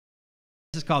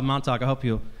This is called Montauk. I hope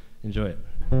you'll enjoy it.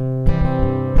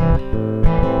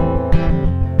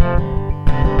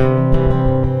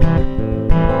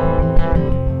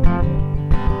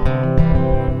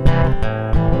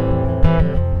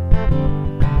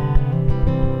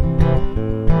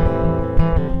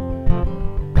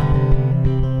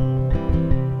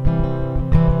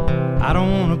 I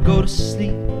don't want to go to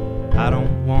sleep. I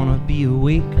don't wanna be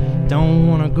awake. Don't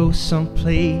wanna go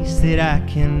someplace that I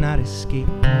cannot escape.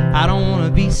 I don't wanna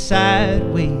be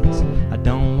sideways. I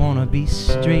don't wanna be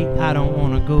straight. I don't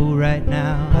wanna go right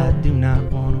now. I do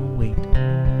not wanna wait.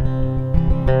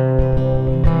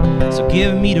 So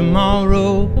give me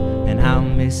tomorrow and I'll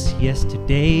miss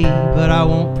yesterday, but I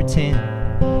won't pretend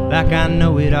like I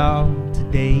know it all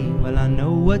today. Well, I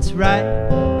know what's right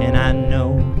and I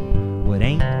know what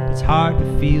ain't. It's hard to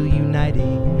feel united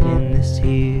in this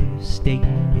here state.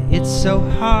 Yeah, it's so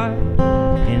hard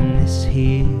in this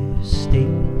here state.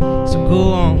 So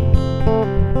go on,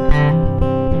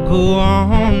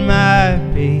 my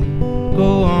baby,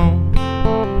 go on,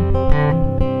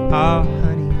 oh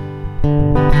honey,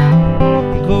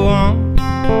 go on,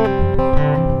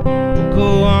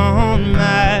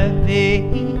 my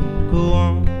baby, go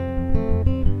on,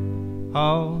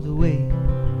 all the way.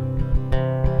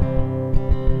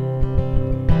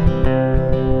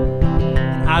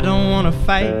 I don't wanna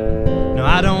fight, no,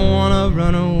 I don't wanna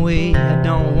run away. I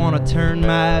don't wanna turn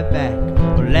my back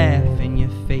or laugh in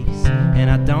your face. And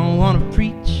I don't wanna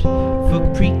preach for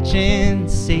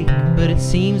preaching's sake, but it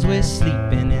seems we're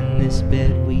sleeping in this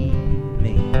bed we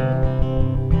made.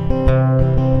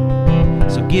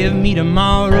 So give me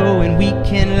tomorrow and we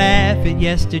can laugh at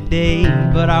yesterday,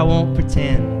 but I won't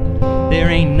pretend there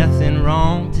ain't nothing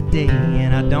wrong today.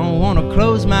 And I don't wanna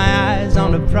close my eyes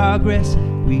on the progress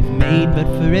we've made, but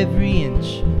for every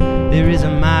inch there is a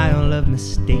mile of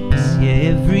mistakes.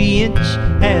 Yeah, every inch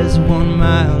has 1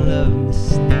 mile of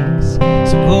mistakes.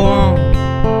 So go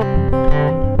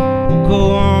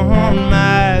on,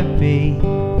 my baby,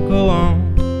 go on,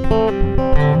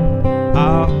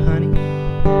 oh honey,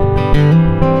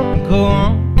 go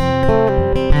on,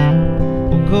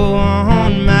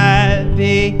 my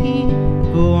baby,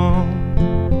 go on,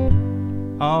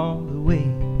 all the way.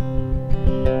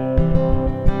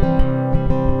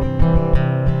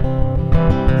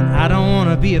 I don't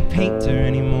wanna be a painter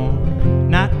anymore,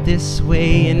 not this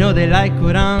way. You know they like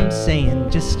what I'm saying,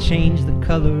 just change the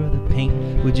color of the paint.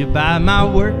 Would you buy my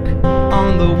work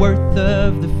on the worth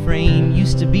of the frame?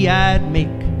 Used to be I'd make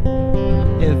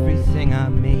everything I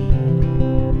made.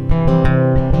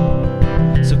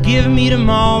 So give me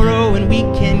tomorrow and we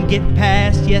can get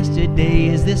past yesterday.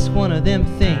 Is this one of them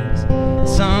things,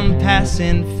 some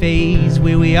passing phase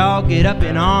where we all get up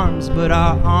in arms, but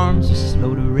our arms are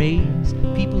slow to raise?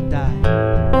 People die,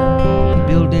 and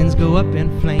buildings go up in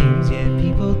flames. Yeah,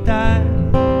 people die,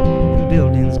 and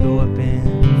buildings go up in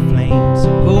flames. So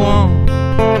go on,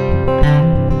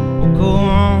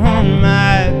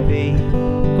 my baby,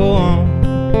 go on,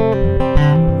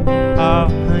 oh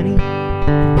honey,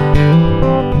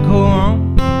 go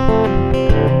on,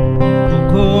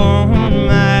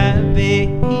 my baby,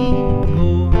 go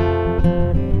on,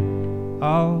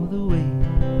 all the way.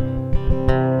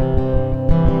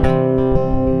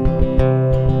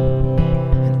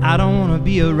 I don't wanna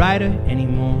be a writer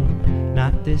anymore,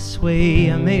 not this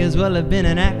way. I may as well have been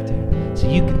an actor, so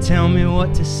you can tell me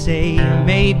what to say. I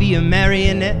may be a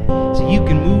marionette, so you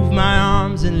can move my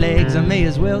arms and legs. I may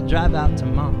as well drive out to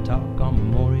Montauk on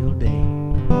Memorial Day.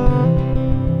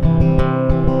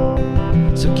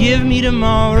 So give me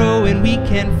tomorrow and we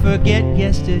can forget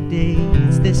yesterday.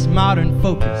 It's this modern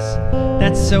focus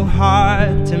that's so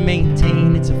hard to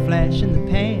maintain. It's a flash in the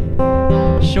pan,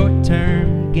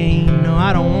 short-term gain. No,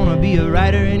 I don't wanna be a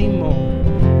writer anymore,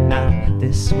 not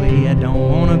this way. I don't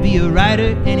wanna be a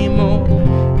writer anymore,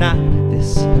 not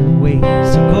this way.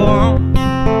 So go on,